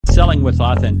selling with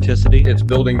authenticity. It's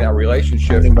building that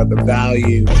relationship. About the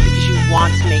value. Because you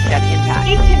want to make that impact.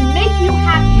 It can make you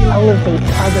happier. Elevate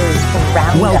others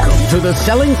around Welcome us. to the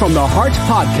Selling from the Heart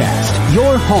podcast,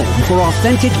 your home for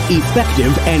authentic,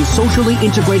 effective, and socially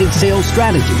integrated sales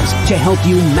strategies to help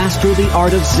you master the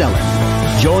art of selling.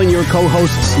 Join your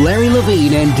co-hosts Larry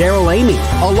Levine and Daryl Amy,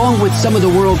 along with some of the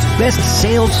world's best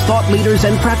sales thought leaders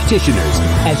and practitioners,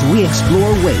 as we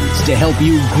explore ways to help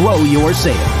you grow your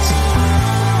sales.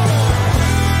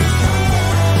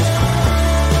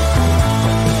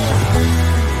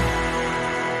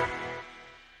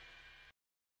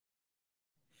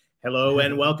 Hello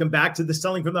and welcome back to the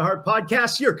Selling from the Heart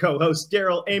podcast. Your co-host,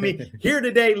 Daryl Amy, here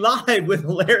today live with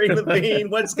Larry Levine.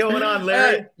 What's going on,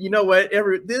 Larry? You know what?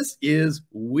 This is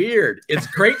weird. It's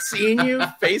great seeing you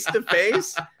face to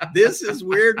face. This is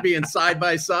weird being side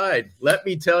by side. Let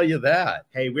me tell you that.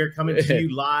 Hey, we're coming to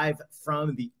you live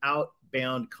from the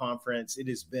Outbound Conference. It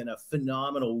has been a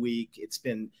phenomenal week. It's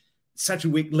been such a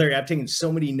week, Larry. I've taken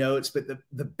so many notes, but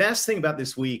the best thing about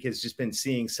this week has just been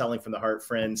seeing Selling from the Heart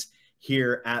friends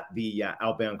here at the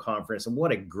Outbound Conference. And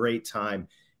what a great time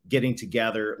getting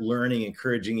together, learning,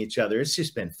 encouraging each other. It's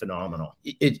just been phenomenal.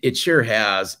 It sure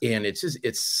has. And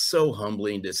it's so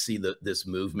humbling to see this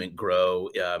movement grow.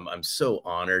 I'm so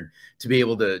honored to be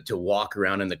able to walk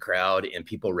around in the crowd and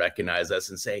people recognize us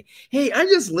and say, hey, I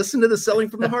just listened to the Selling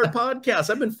from the Heart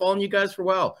podcast. I've been following you guys for a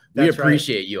while. We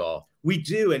appreciate you all. We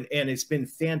do, and it's been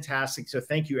fantastic. So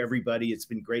thank you, everybody. It's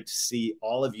been great to see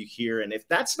all of you here. And if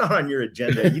that's not on your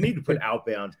agenda, you need to put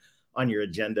Outbound on your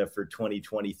agenda for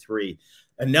 2023.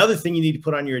 Another thing you need to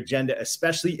put on your agenda,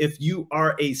 especially if you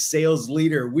are a sales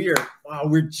leader, we're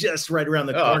just right around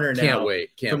the corner now. Can't wait.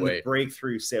 The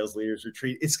Breakthrough Sales Leaders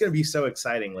Retreat. It's going to be so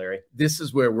exciting, Larry. This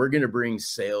is where we're going to bring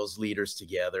sales leaders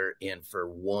together, and for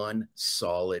one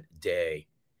solid day,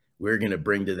 we're going to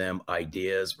bring to them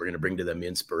ideas. We're going to bring to them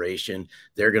inspiration.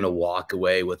 They're going to walk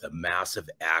away with a massive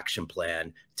action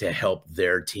plan to help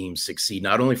their team succeed,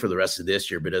 not only for the rest of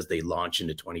this year, but as they launch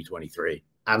into 2023.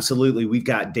 Absolutely. We've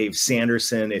got Dave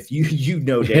Sanderson. If you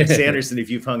know Dave Sanderson,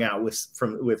 if you've hung out with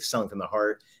Selling from the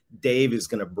Heart, Dave is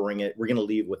going to bring it. We're going to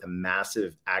leave with a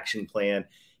massive action plan.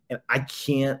 And I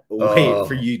can't wait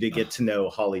for you to get to know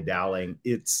Holly Dowling.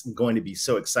 It's going to be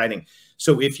so exciting.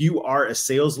 So if you are a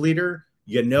sales leader,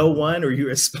 you know one, or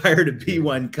you aspire to be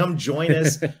one, come join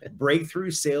us.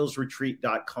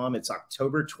 BreakthroughSalesRetreat.com. It's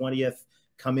October 20th.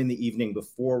 Come in the evening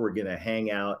before. We're going to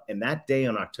hang out. And that day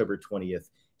on October 20th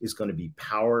is going to be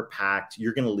power-packed.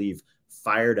 You're going to leave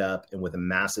fired up and with a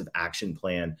massive action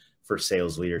plan for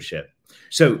sales leadership.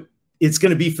 So it's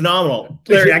going to be phenomenal.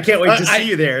 Larry, I can't wait to see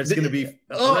you there. It's going to be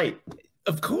great.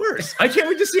 Of course. I can't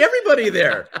wait to see everybody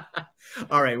there.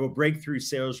 All right. Well,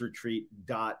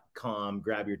 BreakthroughSalesRetreat.com.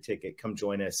 Grab your ticket. Come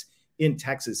join us in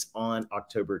Texas on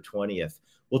October 20th.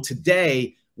 Well,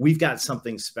 today we've got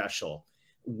something special.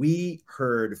 We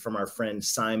heard from our friend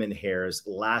Simon Hares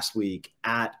last week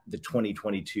at the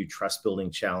 2022 Trust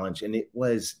Building Challenge, and it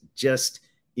was just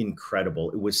incredible.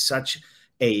 It was such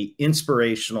a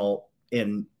inspirational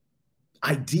and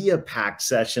idea-packed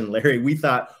session, Larry. We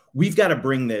thought, we've got to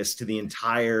bring this to the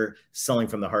entire Selling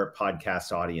from the Heart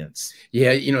podcast audience.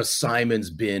 Yeah, Simon's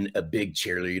been a big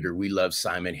cheerleader. We love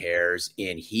Simon Hares,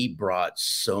 and he brought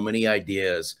so many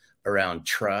ideas around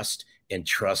trust and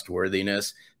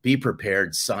trustworthiness. Be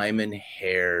prepared. Simon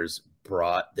Hares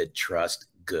brought the trust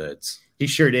goods. He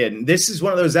sure did. And this is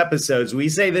one of those episodes. We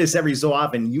say this every so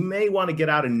often. You may want to get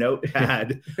out a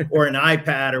notepad or an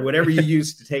iPad or whatever you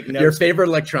use to take notes. Your favorite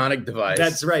electronic device.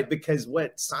 That's right. Because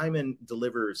what Simon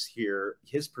delivers here,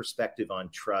 his perspective on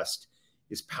trust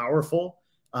is powerful,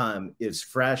 is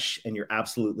fresh, and you're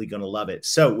absolutely going to love it.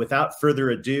 So without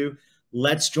further ado,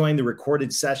 let's join the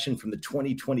recorded session from the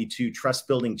 2022 Trust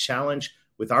Building Challenge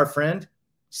with our friend,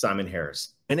 Simon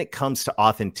Hares. When it comes to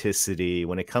authenticity,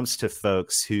 when it comes to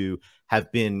folks who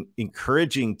have been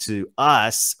encouraging to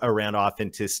us around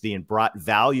authenticity and brought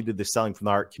value to the Selling from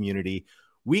the Heart community,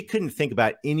 we couldn't think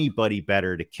about anybody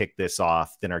better to kick this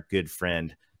off than our good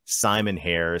friend, Simon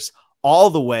Hares, all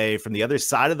the way from the other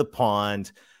side of the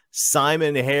pond.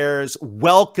 Simon Hares,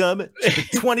 welcome to the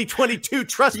 2022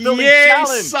 Trust Building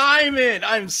Challenge. Simon!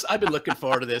 I've been looking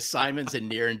forward to this. Simon's a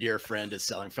near and dear friend of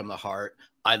Selling from the Heart.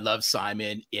 I love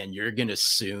Simon, and you're going to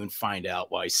soon find out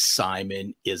why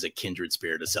Simon is a kindred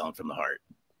spirit of Selling from the Heart.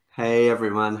 Hey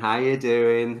everyone, how you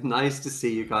doing? Nice to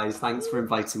see you guys. Thanks for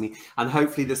inviting me. And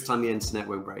hopefully this time the internet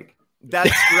won't break. That's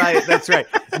right. That's right.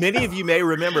 Many of you may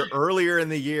remember earlier in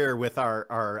the year with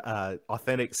our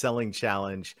Authentic Selling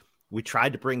Challenge, we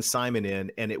tried to bring Simon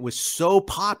in, and it was so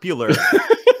popular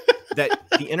that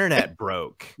the internet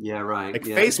broke. Yeah, right. Like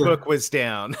yeah. Facebook was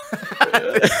down at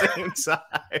the same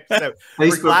time. So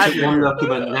Facebook took one look and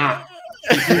went, nah.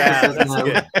 Yeah, that's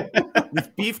good.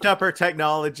 We've beefed up our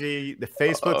technology. The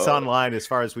Facebook's online as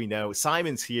far as we know.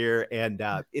 Simon's here, and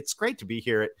it's great to be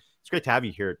here. It's great to have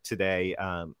you here today,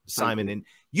 Simon. And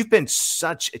you've been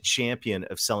such a champion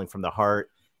of selling from the heart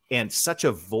and such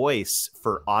a voice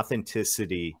for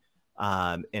authenticity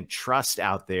and trust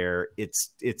out there.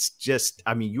 It's just,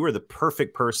 I mean, you are the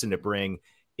perfect person to bring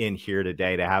in here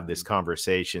today to have this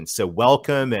conversation. So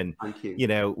welcome. And, thank you. You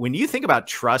know, when you think about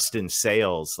trust in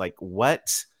sales, like what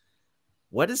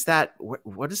does that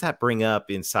bring up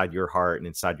inside your heart and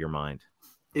inside your mind?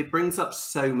 It brings up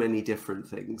so many different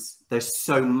things. There's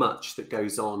so much that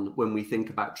goes on when we think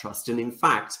about trust. And in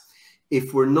fact,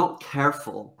 if we're not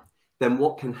careful, then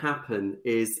what can happen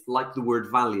is, like the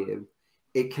word value,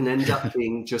 it can end up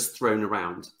being just thrown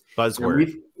around.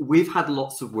 Buzzword. We've had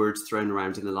lots of words thrown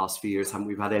around in the last few years, haven't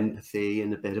we? We've had empathy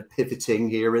and a bit of pivoting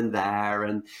here and there.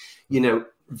 And, you know,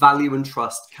 value and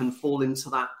trust can fall into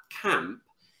that camp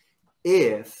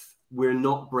if we're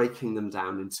not breaking them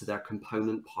down into their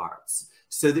component parts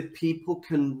so that people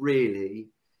can really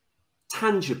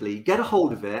tangibly get a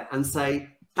hold of it and say,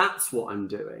 that's what I'm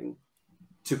doing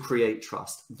to create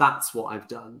trust. That's what I've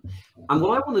done. And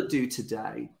what I want to do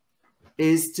today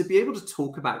is to be able to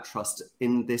talk about trust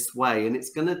in this way. And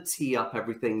it's going to tee up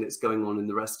everything that's going on in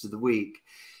the rest of the week.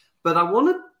 But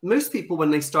most people,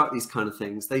 when they start these kind of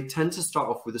things, they tend to start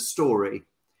off with a story.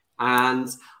 And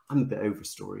I'm a bit over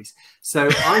stories. So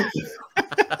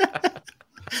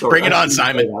bring it on,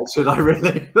 Simon. Should I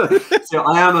really? So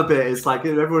I am a bit, it's like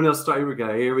everyone else starting,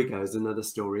 here we go, it's another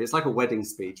story. It's like a wedding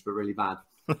speech, but really bad.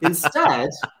 Instead,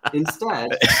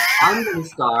 I'm going to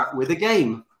start with a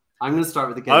game. I'm going to start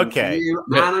with a game for you,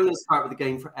 and I'm going to start with a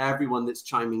game for everyone that's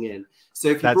chiming in. So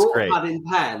if you brought a pad and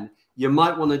pen, you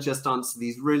might want to just answer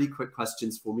these really quick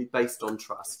questions for me based on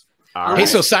trust. All right. Hey,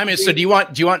 so Simon, do you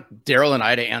want Daryl and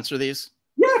I to answer these?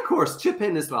 Yeah, of course. Chip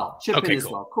in as well. Chip in as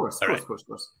well. Of course.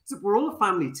 So we're all a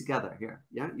family together here.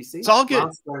 Yeah, you see? It's all good.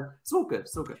 It's all good.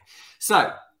 It's all good.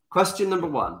 So question number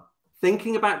 1,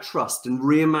 thinking about trust and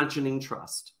reimagining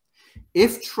trust.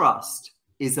 If trust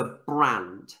is a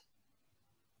brand,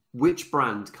 which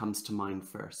brand comes to mind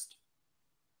first?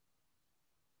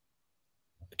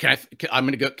 Can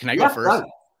I go first? Right.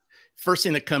 First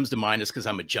thing that comes to mind is because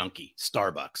I'm a junkie.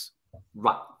 Starbucks.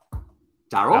 Right.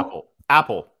 Daryl?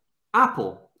 Apple.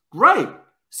 Great.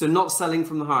 So not selling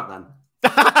from the heart then.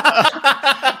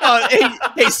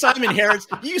 Hey, Simon Harris,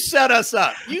 you set us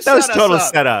up. That was a total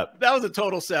setup. That was a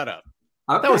total setup.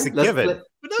 Okay, that was a given.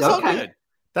 But that's all good.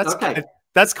 That's okay.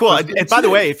 That's cool. And by the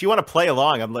way, if you want to play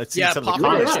along, let's see some of the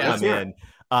comments come in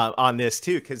on this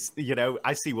too, because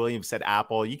I see William said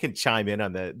Apple. You can chime in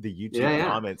on the YouTube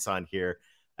comments on here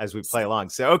as we play along.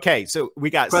 So so we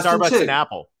got question Starbucks 2. And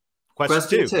Apple.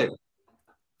 Question two.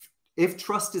 If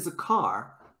trust is a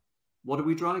car, what are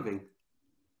we driving?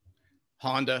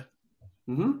 Honda.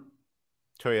 Mm-hmm.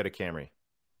 Toyota Camry.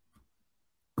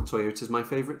 Toyota's my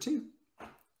favorite too.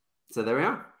 So there we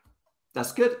are.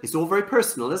 That's good. It's all very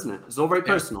personal, isn't it? It's all very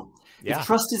personal. Yeah. If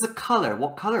trust is a color,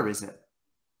 what color is it?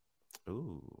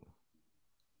 Ooh.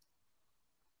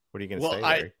 What are you going to say,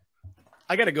 Larry?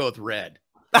 I got to go with red.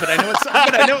 But I know it's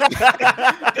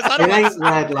it ain't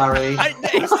red, Larry.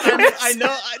 I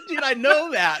know, dude. I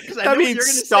know that because I know what you're going to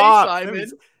say,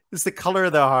 Simon. It's the color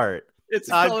of the heart. It's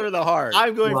the color of the heart.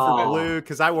 I'm going for blue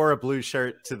because I wore a blue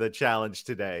shirt to the challenge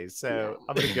today, so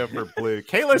I'm going to go for blue.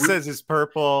 Kayla says it's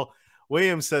purple.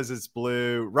 William says it's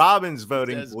blue. Robin's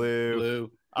voting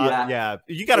blue. Yeah.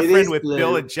 You got a friend with blue.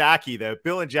 Bill and Jackie though.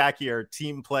 Bill and Jackie are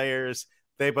team players.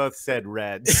 They both said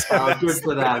red. So good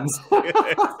for them.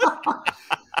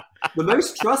 The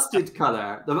most trusted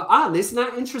color. And isn't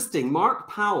that interesting? Mark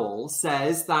Powell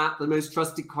says that the most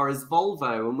trusted car is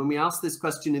Volvo. And when we ask this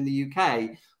question in the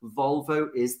UK, Volvo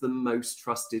is the most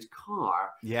trusted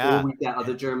car. Yeah. Or we get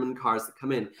other German cars that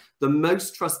come in. The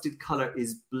most trusted color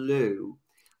is blue.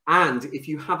 And if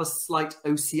you have a slight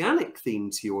oceanic theme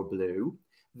to your blue,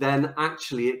 then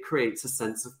actually it creates a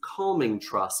sense of calming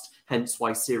trust. Hence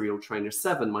why Serial Trainer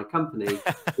 7, my company,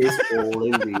 is all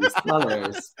in these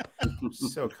colors.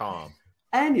 So calm.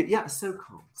 And so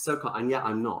calm. So calm. And yet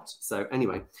I'm not. So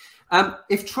anyway,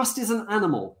 if trust is an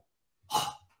animal,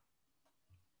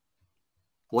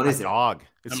 what is it? Dog.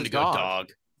 I'm going to go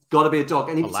dog. Got to be a dog.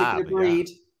 Any particular breed?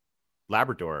 Yeah.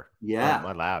 Labrador. Yeah.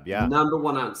 My lab. Yeah. Number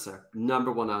one answer.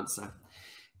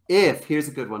 Here's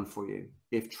a good one for you.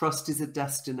 If trust is a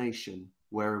destination,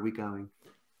 where are we going?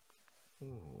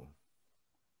 Ooh.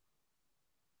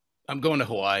 I'm going to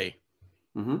Hawaii.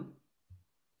 Mm-hmm.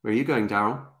 Where are you going,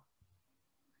 Daryl?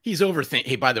 He's overthinking.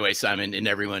 Hey, by the way, Simon and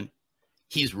everyone,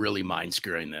 he's really mind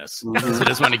screwing this. Mhm. So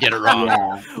doesn't want to get it wrong.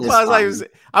 Yeah, Well,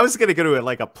 I was going to go to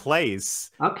like a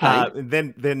place. okay.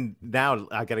 Then now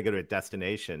I got to go to a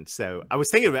destination. So I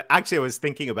was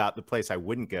thinking about the place I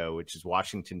wouldn't go, which is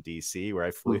Washington, D.C., where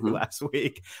I flew last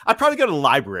week. I'd probably go to the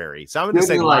library. So I'm going to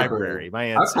say library. My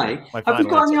answer. Okay. My Have you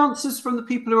got answer. any answers from the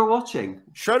people who are watching?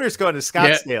 Schroeder's going to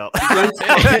Scottsdale.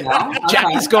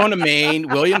 Jackie's going to Maine.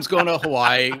 William's going to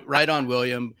Hawaii. Right on,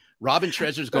 William. Robin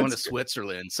Treasure's going to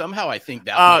Switzerland. Somehow I think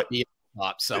that might be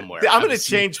top somewhere. I'm going to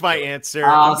change my answer.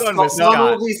 I'm going with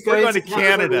Scott. We're going to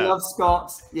Canada. We love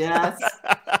Scott. Yes.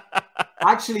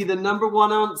 Actually, the number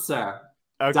one answer,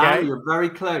 Okay. Dan, you're very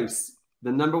close.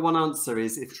 The number one answer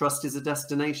is, if trust is a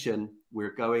destination,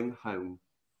 we're going home.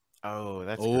 Oh,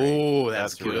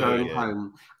 that's good. We're going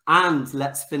home. And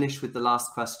let's finish with the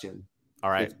last question.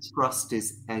 All right. If trust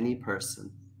is any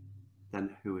person,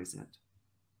 then who is it?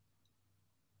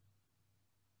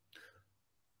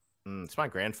 It's my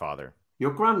grandfather.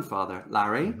 Your grandfather,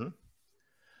 Larry. Mm-hmm.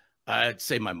 I'd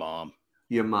say my mom.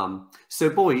 Your mum. So,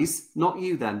 boys, not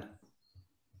you then.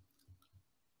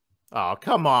 Oh,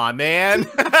 come on, man.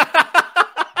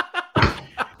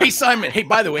 Hey, Simon. Hey,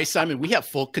 by the way, Simon, we have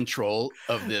full control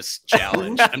of this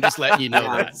challenge. I'm just letting you know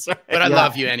that. But I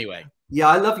love you anyway. Yeah,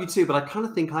 I love you too, but I kind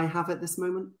of think I have at this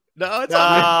moment. No, it's all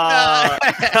right.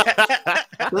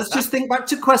 Let's just think back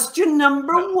to question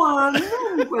number one.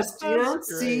 Question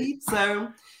C.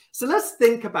 So let's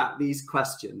think about these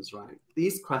questions, right?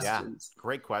 These questions. Yeah,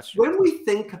 great question. When we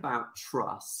think about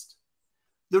trust,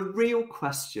 the real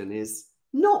question is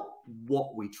not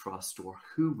what we trust or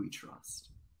who we trust.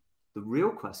 The real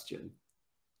question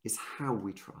is how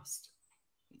we trust.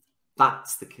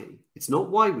 That's the key. It's not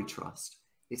why we trust.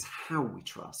 It's how we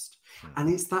trust. And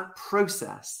it's that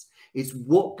process. It's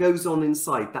what goes on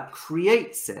inside that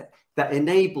creates it, that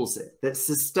enables it, that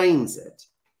sustains it.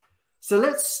 So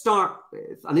let's start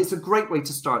with, and it's a great way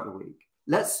to start the week.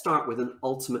 Let's start with an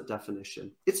ultimate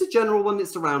definition. It's a general one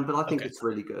that's around, but I think it's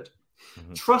really good.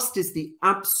 Mm-hmm. Trust is the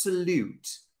absolute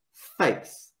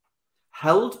faith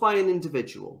held by an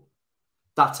individual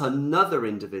that another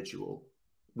individual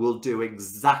will do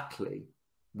exactly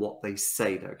what they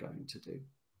say they're going to do.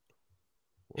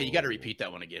 Hey, you got to repeat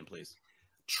that one again, please.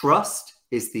 Trust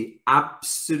is the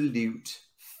absolute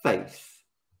faith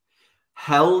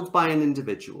held by an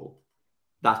individual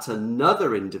that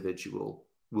another individual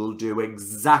will do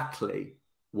exactly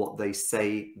what they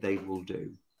say they will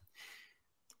do.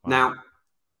 Wow. Now,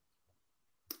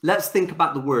 let's think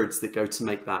about the words that go to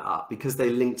make that up, because they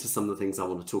link to some of the things I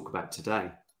want to talk about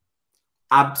today.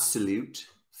 Absolute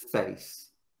faith.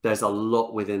 There's a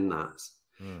lot within that.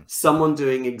 Someone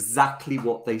doing exactly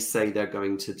what they say they're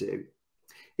going to do.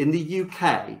 In the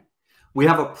UK, we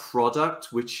have a product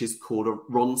which is called a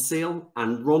Ronseal,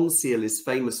 and Ronseal is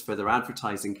famous for their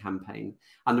advertising campaign.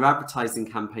 And their advertising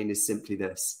campaign is simply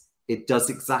this: it does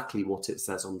exactly what it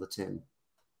says on the tin.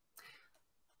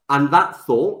 And that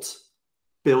thought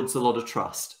builds a lot of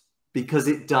trust, because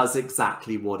it does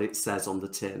exactly what it says on the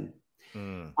tin.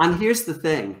 And here's the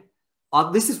thing.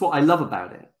 This is what I love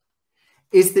about it.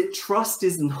 Is that trust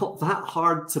is not that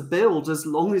hard to build as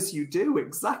long as you do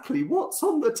exactly what's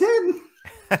on the tin.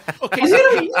 Okay, you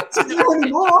don't need to do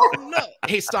anymore. No.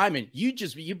 Hey, Simon,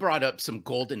 you brought up some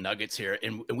golden nuggets here,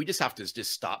 and we just have to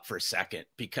just stop for a second,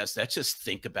 because let's just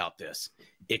think about this,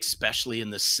 especially in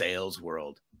the sales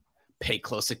world. Pay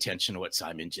close attention to what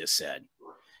Simon just said.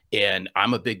 And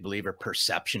I'm a big believer,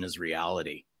 perception is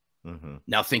reality. Mm-hmm.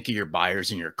 Now think of your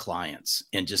buyers and your clients,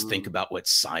 and just think about what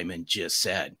Simon just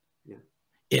said.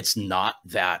 It's not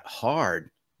that hard,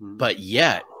 but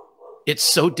yet it's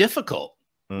so difficult.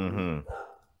 Yeah.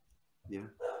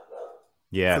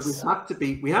 Yes. So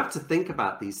we have to think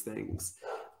about these things.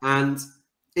 And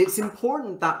it's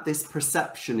important that this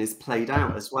perception is played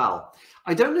out as well.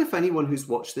 I don't know if anyone who's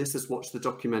watched this has watched the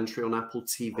documentary on Apple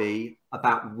TV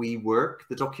about WeWork.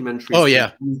 The documentary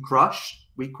is We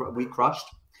Crushed.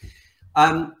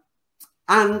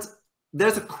 And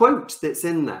there's a quote that's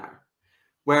in there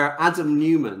where Adam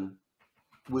Newman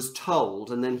was told,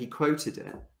 and then he quoted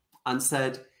it and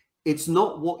said, "It's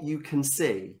not what you can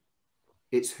see,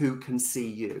 it's who can see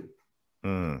you."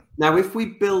 Now, if we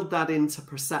build that into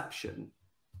perception,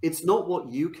 it's not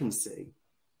what you can see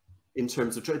in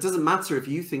terms of, it doesn't matter if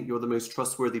you think you're the most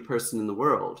trustworthy person in the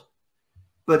world,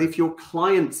 but if your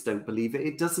clients don't believe it,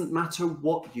 it doesn't matter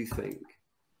what you think.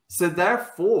 So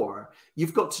therefore,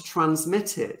 you've got to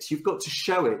transmit it, you've got to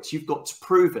show it, you've got to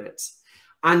prove it.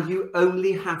 And you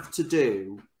only have to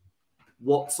do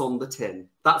what's on the tin.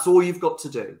 That's all you've got to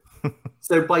do.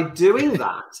 So by doing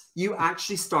that, you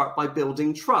actually start by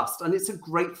building trust. And it's a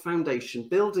great foundation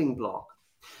building block.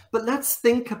 But let's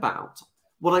think about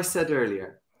what I said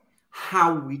earlier,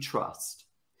 how we trust.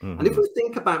 And if we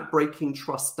think about breaking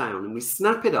trust down and we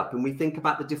snap it up and we think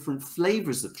about the different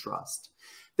flavors of trust,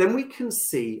 then we can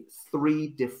see 3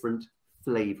 different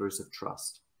flavors of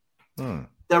trust.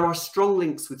 There are strong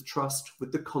links with trust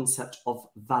with the concept of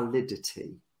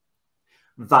validity.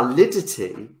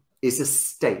 Validity is a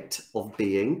state of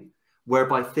being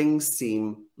whereby things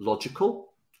seem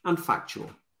logical and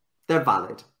factual. They're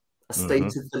valid. A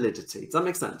state of validity. Does that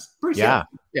make sense? Pretty Yeah.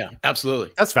 simple. Yeah,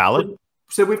 absolutely. That's valid.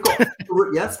 So we've got,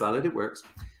 yes, valid, it works.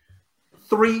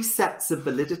 3 sets of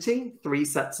validity, 3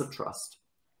 sets of trust.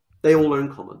 They all are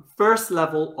in common. First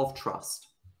level of trust,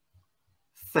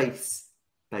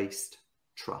 face-based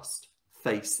trust,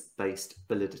 face-based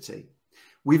validity.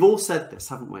 We've all said this,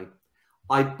 haven't we?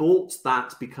 I bought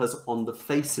that because on the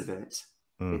face of it,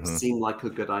 it seemed like a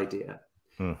good idea.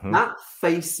 That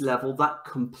face level, that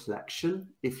complexion,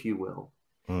 if you will,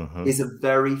 is a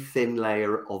very thin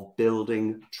layer of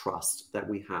building trust that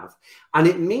we have. And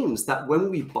it means that when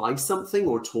we buy something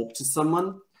or talk to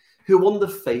someone who on the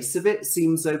face of it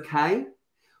seems okay,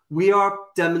 we are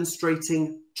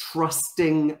demonstrating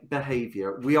trusting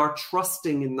behavior. We are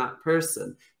trusting in that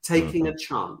person, taking a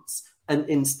chance, an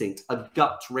instinct, a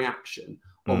gut reaction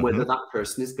on whether that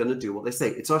person is going to do what they say.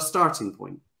 It's our starting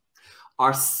point.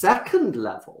 Our second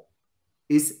level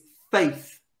is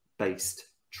faith-based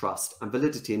trust and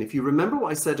validity. And if you remember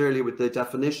what I said earlier with the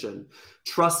definition,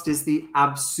 trust is the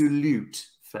absolute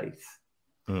faith.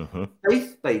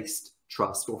 Faith-based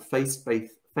trust or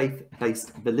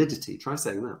faith-based validity, try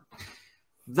saying that.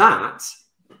 That,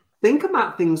 think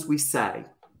about things we say.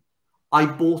 I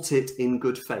bought it in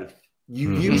good faith.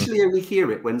 You usually only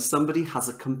hear it when somebody has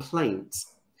a complaint.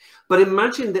 But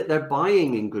imagine that they're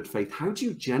buying in good faith. How do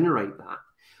you generate that?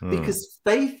 Because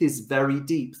faith is very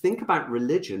deep. Think about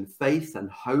religion, faith and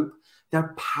hope.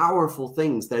 They're powerful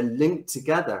things. They're linked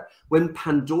together. When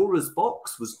Pandora's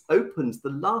box was opened, the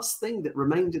last thing that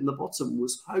remained in the bottom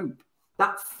was hope.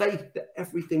 That faith that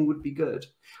everything would be good.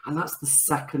 And that's the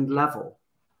second level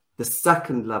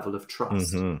of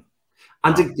trust. And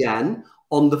again,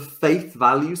 on the faith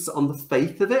values, on the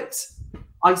faith of it,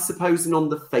 I suppose, and on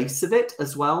the face of it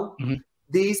as well,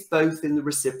 these both in the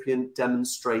recipient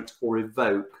demonstrate or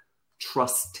evoke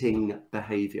trusting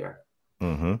behavior.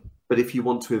 But if you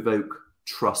want to evoke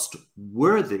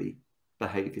trustworthy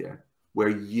behavior, where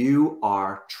you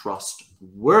are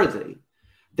trustworthy,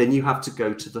 then you have to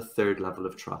go to the third level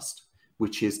of trust,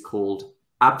 which is called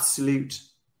absolute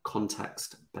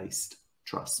context-based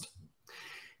trust.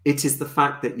 It is the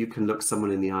fact that you can look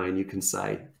someone in the eye and you can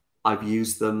say, I've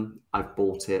used them, I've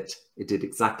bought it, it did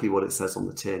exactly what it says on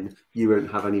the tin, you won't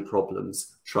have any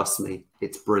problems, trust me,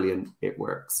 it's brilliant, it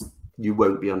works, you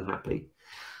won't be unhappy.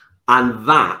 And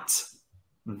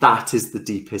that is the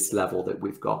deepest level that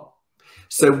we've got.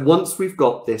 So once we've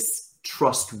got this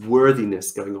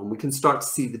trustworthiness going on, we can start to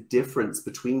see the difference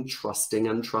between trusting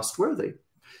and trustworthy.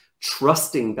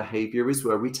 Trusting behavior is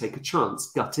where we take a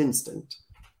chance, gut instinct.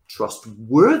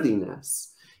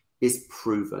 Trustworthiness is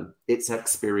proven, it's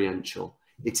experiential.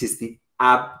 It is the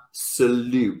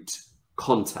absolute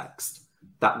context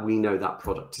that we know that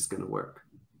product is going to work.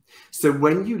 So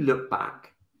when you look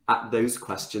back at those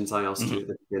questions I asked you at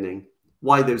the beginning,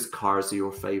 why those cars are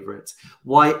your favorites,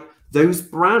 why those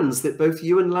brands that both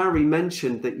you and Larry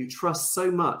mentioned that you trust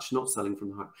so much, not selling from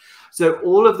the heart. So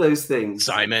all of those things.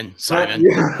 Simon.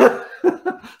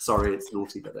 Sorry, it's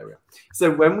naughty, but there we are.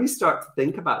 So when we start to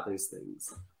think about those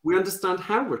things, we understand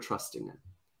how we're trusting it,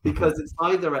 because it's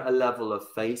either at a level of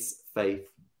faith,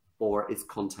 or it's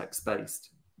context-based.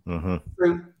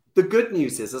 So the good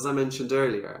news is, as I mentioned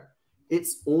earlier,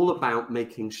 it's all about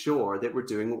making sure that we're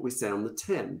doing what we say on the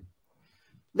tin.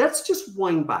 Let's just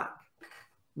wind back.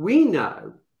 We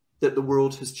know that the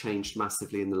world has changed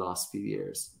massively in the last few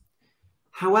years.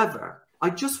 However,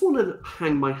 I just want to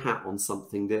hang my hat on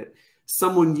something that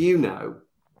someone you know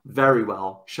very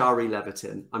well, Shari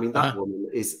Levitin. I mean, that woman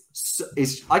is,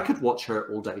 I could watch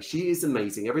her all day. She is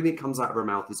amazing. Everything that comes out of her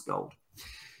mouth is gold.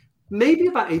 Maybe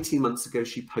about 18 months ago,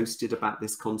 she posted about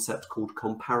this concept called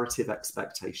comparative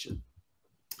expectation.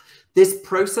 This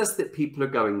process that people are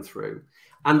going through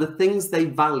and the things they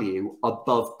value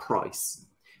above price.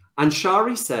 And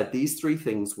Shari said these 3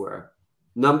 things were,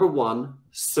 number 1,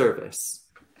 service.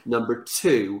 Number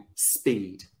 2,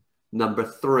 speed. Number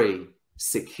 3,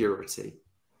 security.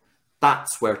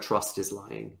 That's where trust is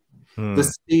lying. The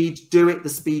speed, do it the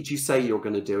speed you say you're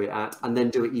going to do it at, and then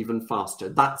do it even faster.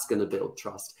 That's going to build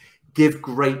trust. Give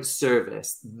great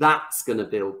service. That's going to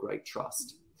build great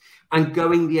trust. And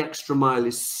going the extra mile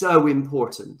is so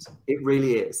important. It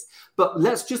really is. But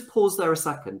let's just pause there a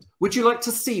second. Would you like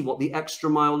to see what the extra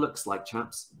mile looks like,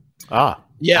 chaps?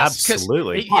 Yes,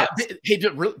 absolutely. Hey,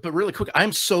 but really quick,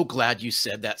 I'm so glad you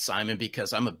said that, Simon,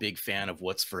 because I'm a big fan of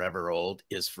what's forever old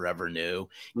is forever new.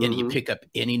 And you pick up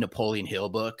any Napoleon Hill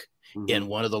book, and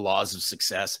one of the laws of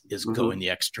success is going the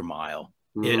extra mile.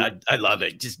 I love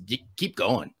it. Just keep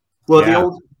going.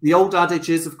 Well, the old adage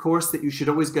is, of course, that you should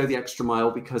always go the extra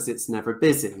mile because it's never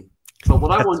busy. But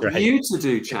what I want you to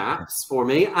do, chaps, for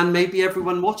me, and maybe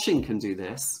everyone watching can do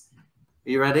this. Are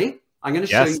you ready? I'm going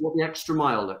to show you what the extra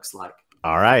mile looks like.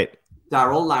 All right.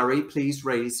 Daryl, Larry, please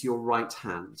raise your right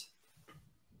hand.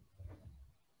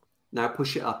 Now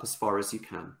push it up as far as you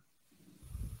can.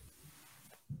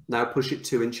 Now push it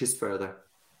 2 inches further.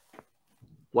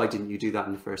 Why didn't you do that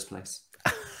in the first place?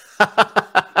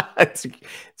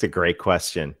 It's a great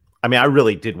question. I mean, I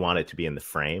really did want it to be in the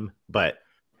frame, but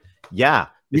yeah.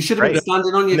 You should have been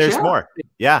standing on your chair. There's more.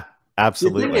 Yeah,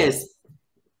 absolutely. The thing is,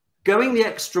 going the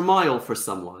extra mile for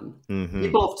someone,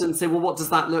 people often say, well, what does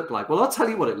that look like? Well, I'll tell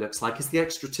you what it looks like. It's the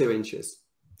extra 2 inches.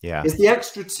 Yeah. It's the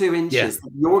extra 2 inches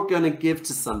that you're going to give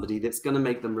to somebody that's going to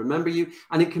make them remember you.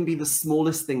 And it can be the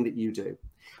smallest thing that you do.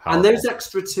 Powerful. And those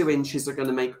extra 2 inches are going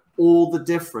to make all the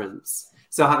difference.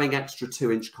 So having extra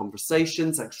 2-inch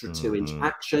conversations, extra 2-inch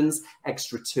actions,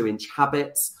 extra 2-inch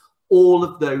habits, all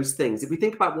of those things. If we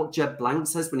think about what Jeb Blount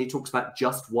says when he talks about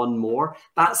just one more,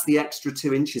 that's the extra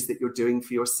 2 inches that you're doing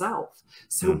for yourself.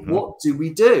 So what do we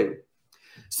do?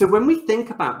 So when we think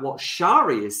about what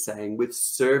Shari is saying with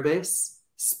service,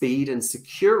 speed, and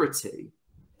security,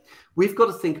 we've got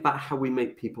to think about how we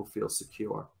make people feel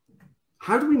secure.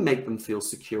 How do we make them feel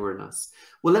secure in us?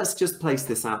 Well, let's just place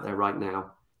this out there right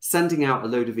now. Sending out a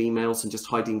load of emails and just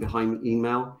hiding behind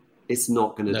email, it's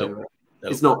not going to do it.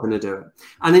 It's not going to do it.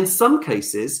 And in some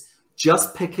cases,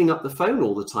 just picking up the phone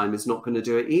all the time is not going to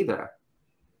do it either.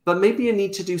 But maybe you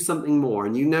need to do something more.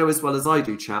 And you know as well as I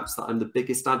do, chaps, that I'm the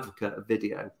biggest advocate of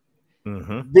video.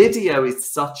 Video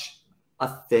is such a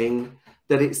thing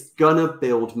that it's going to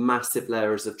build massive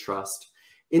layers of trust.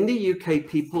 In the UK,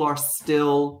 people are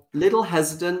still a little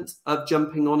hesitant of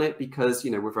jumping on it because,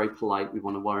 you know, we're very polite. We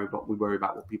want to worry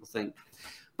about what people think.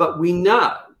 But we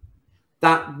know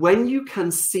that when you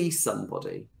can see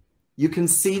somebody, you can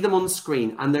see them on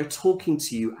screen and they're talking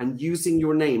to you and using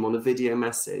your name on a video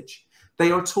message, they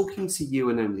are talking to you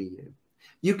and only you.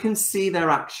 You can see their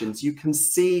actions. You can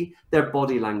see their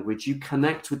body language. You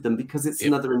connect with them because it's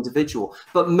another individual.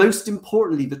 But most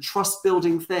importantly, the trust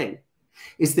building thing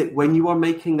is that when you are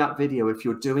making that video, if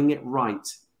you're doing it right,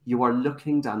 you are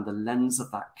looking down the lens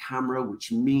of that camera,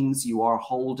 which means you are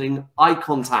holding eye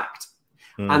contact.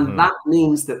 And that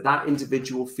means that that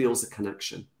individual feels a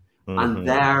connection. And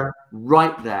there,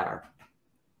 right there,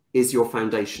 is your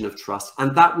foundation of trust.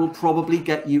 And that will probably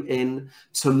get you in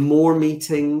to more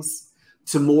meetings,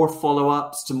 to more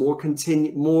follow-ups, to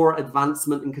more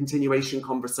advancement and continuation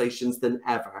conversations than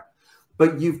ever.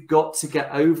 But you've got to get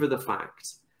over the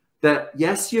fact that,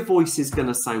 yes, your voice is going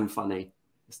to sound funny.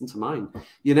 Listen to mine.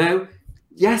 You know,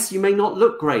 yes, you may not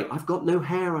look great. I've got no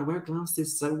hair. I wear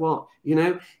glasses. So what? You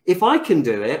know, if I can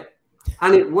do it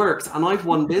and it works and I've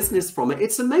won business from it,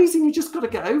 it's amazing. You just got to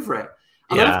get over it.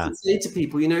 And I have to say to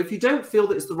people, you know, if you don't feel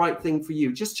that it's the right thing for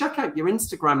you, just check out your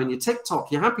Instagram and your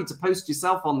TikTok. You're happy to post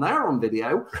yourself on there on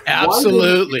video.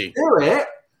 Absolutely. Why wouldn't you do it?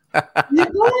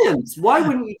 You're brilliant. Why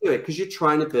wouldn't you do it? Because you're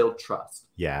trying to build trust.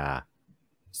 Yeah.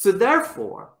 So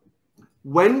therefore,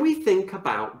 when we think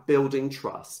about building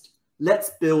trust,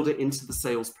 let's build it into the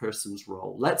salesperson's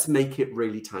role. Let's make it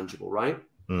really tangible, right?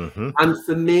 And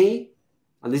for me,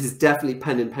 and this is definitely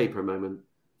pen and paper moment,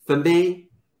 for me,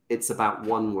 it's about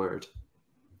one word.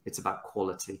 It's about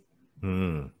quality.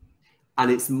 And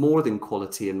it's more than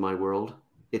quality in my world.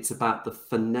 It's about the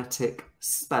phonetic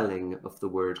spelling of the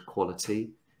word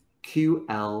quality,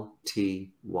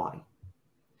 QLTY.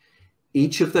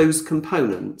 Each of those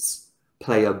components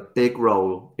play a big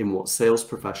role in what sales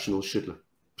professionals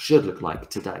should look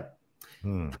like today.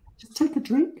 Just take a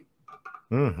drink.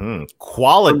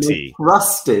 Quality.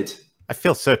 Trusted. I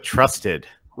feel so trusted.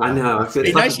 I know.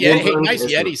 Hey, nice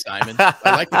Yeti, Simon. I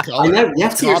like the color. I know.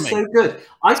 Yeti is so good.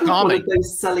 I got one of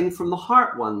those selling from the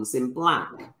heart ones in black.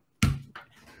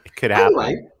 It could happen.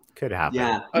 Anyway, could happen.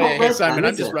 Yeah. Hey, Simon,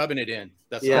 I'm just rubbing it in.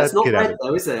 That's it's not red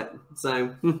though, is it? So,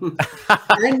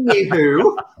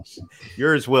 anywho,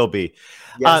 yours will be.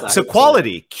 Yes, so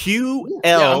quality, QLTY,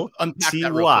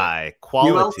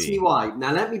 quality. QLTY.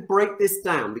 Now let me break this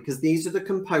down because these are the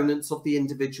components of the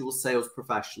individual sales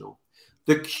professional.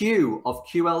 The Q of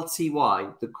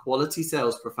QLTY, the quality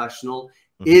sales professional,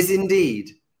 is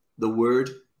indeed the word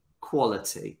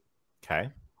quality. Okay.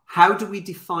 How do we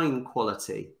define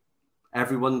quality?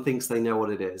 Everyone thinks they know what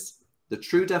it is. The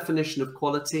true definition of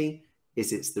quality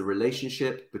is it's the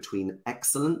relationship between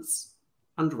excellence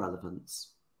and relevance.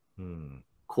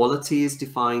 Quality is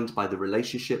defined by the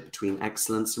relationship between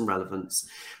excellence and relevance.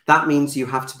 That means you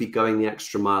have to be going the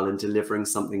extra mile and delivering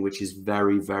something which is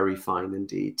very, very fine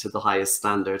indeed, to the highest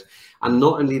standard. And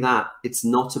not only that, it's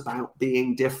not about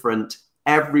being different.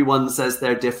 Everyone says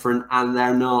they're different and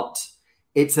they're not.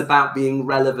 It's about being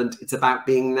relevant. It's about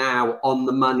being now on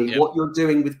the money. Yep. What you're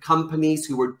doing with companies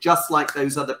who are just like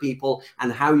those other people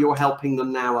and how you're helping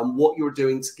them now and what you're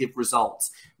doing to give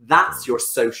results. That's your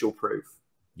social proof.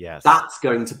 Yes. That's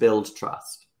going to build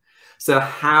trust. So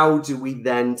how do we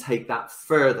then take that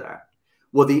further?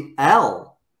 Well, the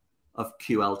L of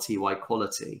QLTY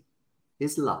quality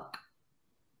is luck.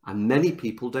 And many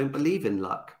people don't believe in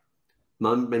luck.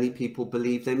 Many people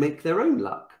believe they make their own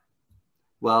luck.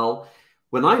 Well,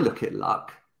 when I look at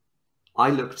luck, I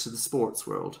look to the sports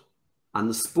world. And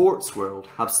the sports world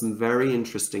have some very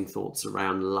interesting thoughts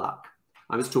around luck.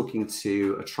 I was talking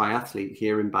to a triathlete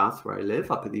here in Bath, where I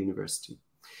live, up at the university.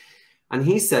 And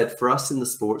he said, for us in the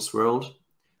sports world,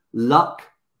 luck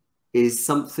is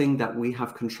something that we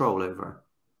have control over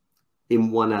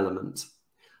in one element.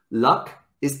 Luck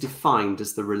is defined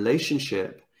as the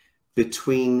relationship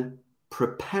between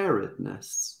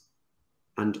preparedness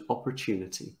and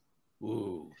opportunity.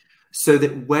 Ooh. So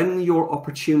that when your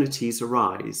opportunities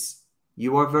arise,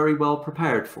 you are very well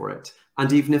prepared for it.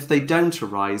 And even if they don't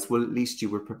arise, well, at least you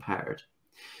were prepared.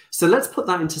 So let's put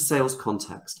that into sales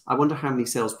context. I wonder how many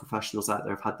sales professionals out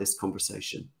there have had this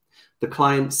conversation. The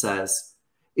client says,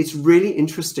 it's really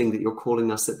interesting that you're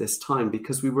calling us at this time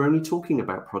because we were only talking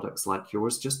about products like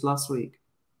yours just last week.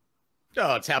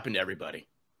 Oh, it's happened to everybody.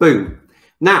 Boom.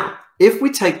 Now, if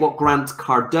we take what Grant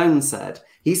Cardone said,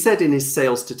 he said in his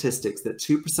sales statistics that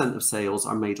 2% of sales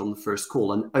are made on the first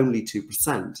call and only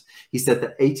 2%. He said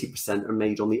that 80% are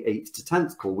made on the 8th to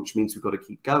 10th call, which means we've got to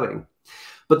keep going.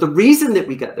 But the reason that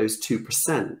we get those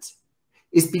 2%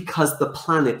 is because the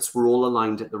planets were all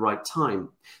aligned at the right time.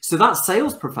 So that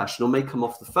sales professional may come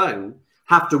off the phone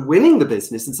after winning the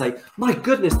business and say, my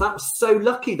goodness, that was so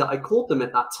lucky that I called them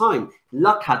at that time.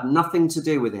 Luck had nothing to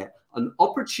do with it. An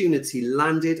opportunity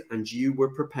landed and you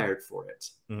were prepared for it.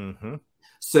 Mm-hmm.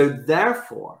 So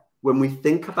therefore, when we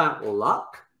think about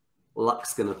luck,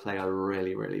 luck's going to play a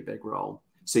really, really big role.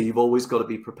 So you've always got to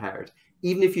be prepared,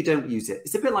 even if you don't use it.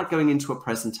 It's a bit like going into a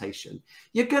presentation.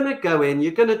 You're going to go in,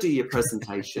 you're going to do your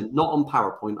presentation, not on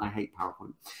PowerPoint. I hate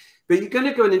PowerPoint. But you're going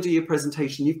to go in and do your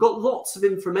presentation. You've got lots of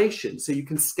information, so you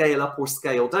can scale up or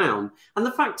scale down. And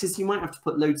the fact is you might have to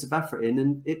put loads of effort in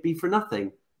and it be for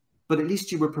nothing. But at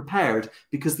least you were prepared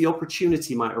because the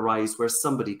opportunity might arise where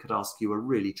somebody could ask you a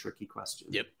really tricky question.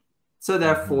 Yep. So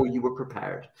therefore you were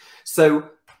prepared. So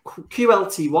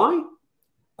QLTY,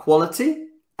 quality,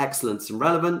 excellence and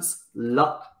relevance,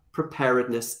 luck,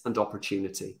 preparedness and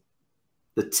opportunity.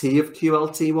 The T of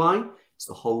QLTY is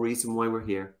the whole reason why we're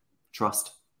here,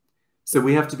 trust. So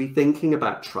we have to be thinking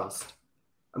about trust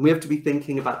and we have to be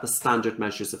thinking about the standard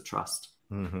measures of trust.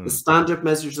 Mm-hmm. The standard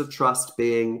measures of trust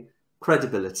being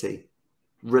credibility,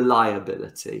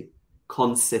 reliability,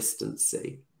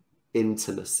 consistency,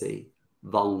 intimacy,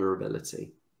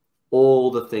 vulnerability,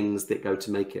 all the things that go to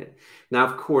make it. Now,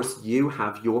 of course, you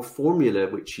have your formula,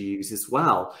 which you use as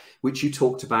well, which you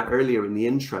talked about earlier in the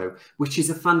intro, which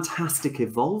is a fantastic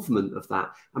evolvement of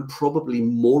that and probably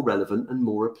more relevant and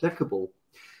more applicable.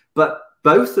 But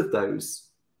both of those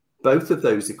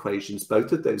equations,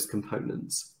 both of those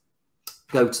components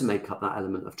go to make up that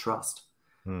element of trust.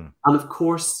 And of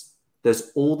course,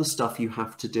 there's all the stuff you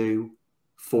have to do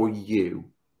for you,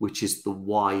 which is the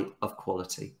Y of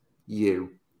quality,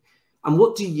 you. And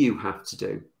what do you have to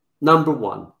do? Number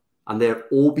one, and they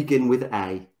all begin with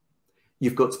A,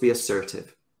 you've got to be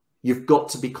assertive. You've got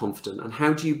to be confident. And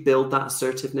how do you build that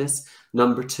assertiveness?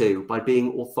 Number two, by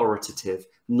being authoritative,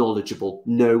 knowledgeable,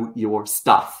 know your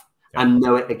stuff and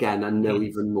know it again and know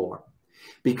even more.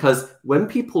 Because when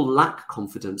people lack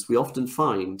confidence, we often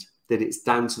find that it's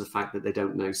down to the fact that they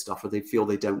don't know stuff or they feel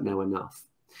they don't know enough.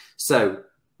 So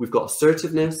we've got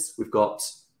assertiveness, we've got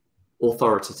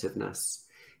authoritativeness.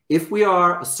 If we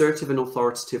are assertive and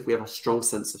authoritative, we have a strong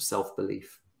sense of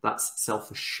self-belief. That's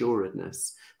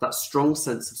self-assuredness, that strong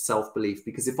sense of self-belief.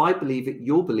 Because if I believe it,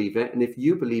 you'll believe it. And if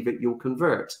you believe it, you'll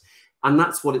convert. And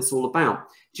that's what it's all about.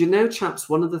 Do you know, chaps,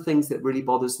 one of the things that really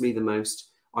bothers me the most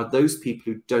are those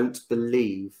people who don't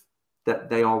believe that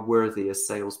they are worthy as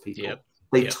salespeople. Yep.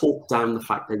 They talk down the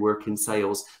fact they work in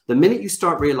sales. The minute you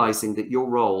start realizing that your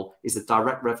role is a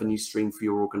direct revenue stream for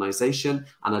your organization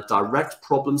and a direct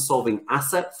problem-solving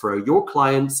asset for your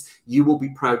clients, you will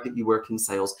be proud that you work in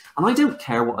sales. And I don't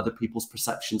care what other people's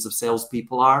perceptions of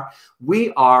salespeople are.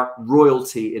 We are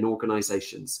royalty in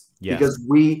organizations because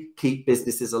we keep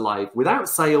businesses alive. Without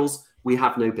sales, we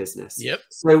have no business.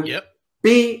 So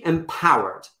be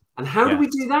empowered. And how do we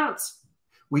do that?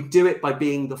 We do it by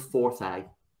being the fourth A.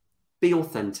 Be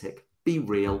authentic, be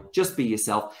real, just be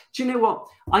yourself. Do you know what?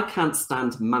 I can't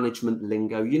stand management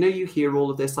lingo. You know, you hear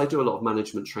all of this. I do a lot of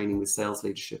management training with sales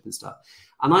leadership and stuff.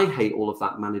 And I hate all of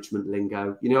that management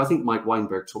lingo. You know, I think Mike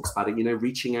Weinberg talks about it, you know,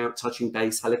 reaching out, touching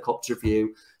base, helicopter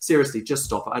view. Seriously, just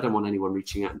stop it. I don't want anyone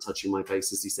reaching out and touching my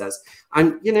base, as he says.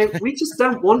 And, you know, we just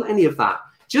don't want any of that.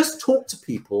 Just talk to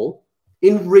people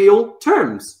in real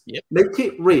terms. Make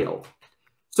it real.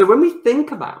 So when we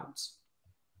think about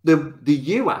the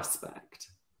you aspect,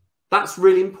 that's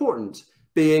really important.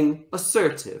 Being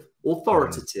assertive,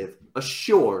 authoritative,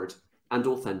 assured, and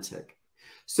authentic.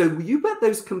 So you put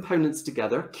those components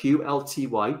together,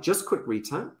 QLTY, just quick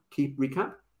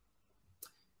recap.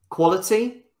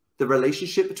 Quality, the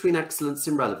relationship between excellence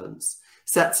and relevance.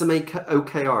 Set some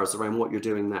OKRs around what you're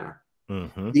doing there.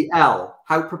 The L,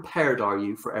 how prepared are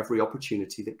you for every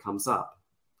opportunity that comes up?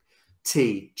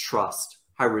 T, trust.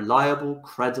 How reliable,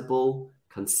 credible,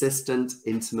 consistent,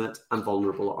 intimate, and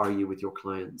vulnerable are you with your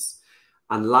clients?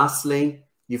 And lastly,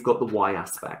 you've got the Y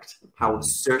aspect. How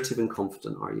assertive and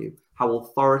confident are you? How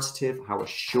authoritative, how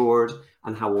assured,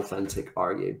 and how authentic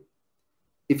are you?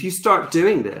 If you start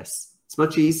doing this, it's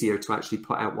much easier to actually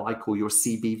put out what I call your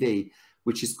CBV,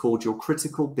 which is called your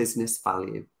critical business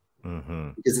value.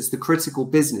 Because it's the critical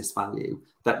business value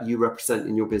that you represent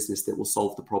in your business that will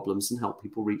solve the problems and help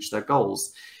people reach their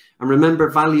goals. And remember,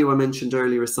 value I mentioned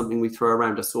earlier is something we throw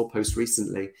around. I saw a post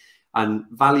recently, and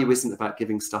value isn't about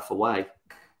giving stuff away.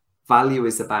 Value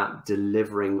is about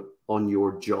delivering on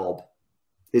your job.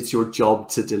 It's your job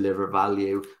to deliver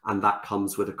value, and that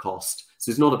comes with a cost.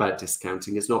 So it's not about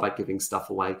discounting. It's not about giving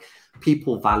stuff away.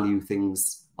 People value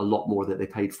things a lot more that they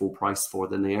paid full price for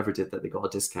than they ever did that they got a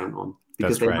discount on,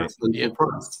 because they have full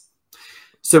price.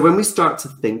 So when we start to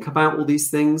think about all these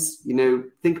things, you know,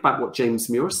 think about what James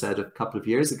Muir said a couple of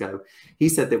years ago. He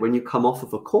said that when you come off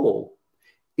of a call,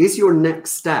 is your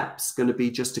next steps going to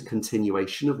be just a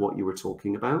continuation of what you were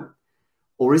talking about?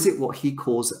 Or is it what he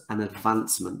calls an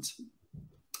advancement?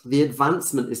 The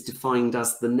advancement is defined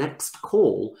as the next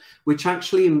call, which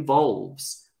actually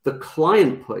involves the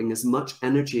client putting as much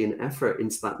energy and effort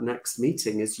into that next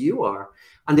meeting as you are.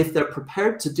 And if they're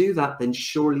prepared to do that, then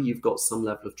surely you've got some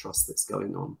level of trust that's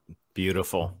going on.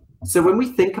 Beautiful. So when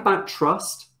we think about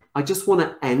trust, I just want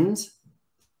to end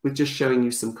with just showing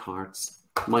you some cards,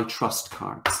 my trust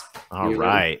cards. All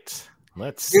right.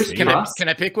 Let's see. Can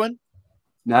I pick one?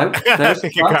 No, there's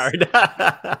pick a card.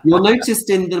 You'll notice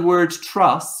in the word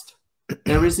trust,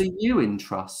 there is a U in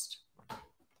trust.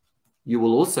 You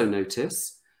will also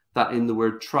notice that in the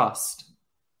word trust,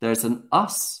 there's an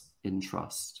us in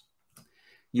trust.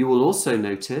 You will also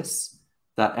notice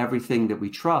that everything that we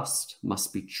trust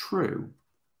must be true.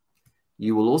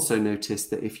 You will also notice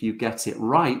that if you get it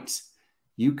right,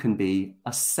 you can be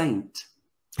a saint.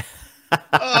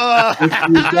 If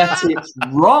you get it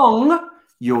wrong,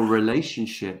 your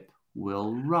relationship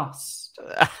will rust.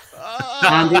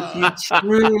 And if you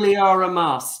truly are a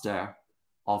master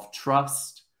of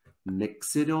trust,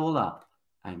 mix it all up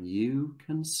and you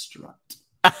can strut.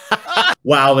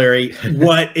 Wow, Larry,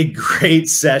 what a great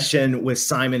session with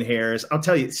Simon Hares. I'll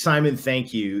tell you, Simon,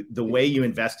 thank you. The way you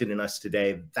invested in us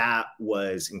today, that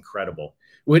was incredible.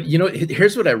 What, you know,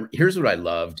 here's what I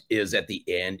loved is at the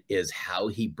end is how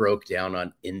he broke down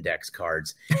on index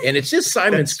cards. And it's just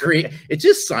Simon's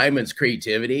Simon's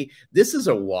creativity. This is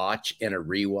a watch and a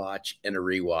rewatch and a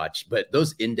rewatch, but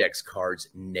those index cards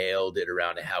nailed it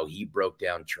around how he broke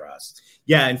down trust.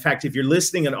 Yeah, in fact, if you're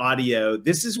listening on audio,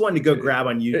 this is one to go grab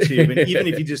on YouTube. And even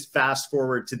if you just fast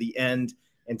forward to the end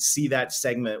and see that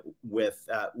segment with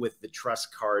the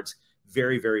trust cards,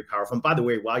 very, very powerful. And by the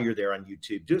way, while you're there on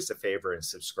YouTube, do us a favor and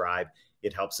subscribe.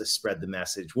 It helps us spread the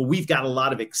message. Well, we've got a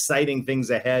lot of exciting things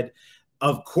ahead.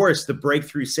 Of course, the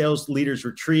Breakthrough Sales Leaders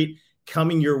Retreat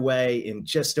coming your way in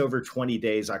just over 20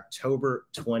 days, October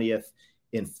 20th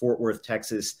in Fort Worth,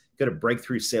 Texas. Go to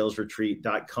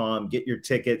breakthroughsalesretreat.com, get your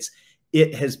tickets.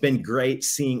 It has been great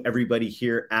seeing everybody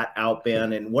here at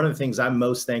Outbound. And one of the things I'm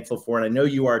most thankful for, and I know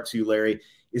you are too, Larry,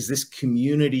 is this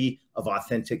community of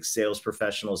authentic sales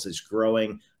professionals is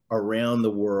growing around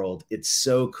the world. It's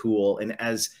so cool. And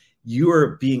as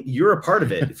you're a part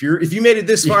of it. If you made it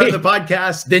this far in the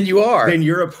podcast, then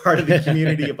you're a part of the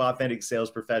community of authentic sales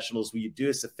professionals. Will you do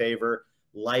us a favor?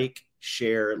 Like,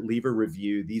 share, leave a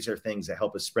review. These are things that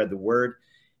help us spread the word.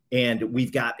 And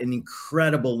we've got an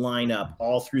incredible lineup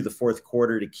all through the fourth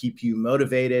quarter to keep you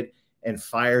motivated and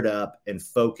fired up and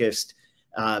focused.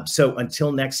 So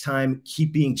until next time,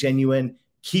 keep being genuine,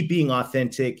 keep being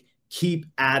authentic, keep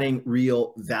adding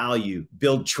real value,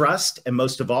 build trust, and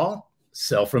most of all,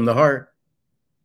 sell from the heart.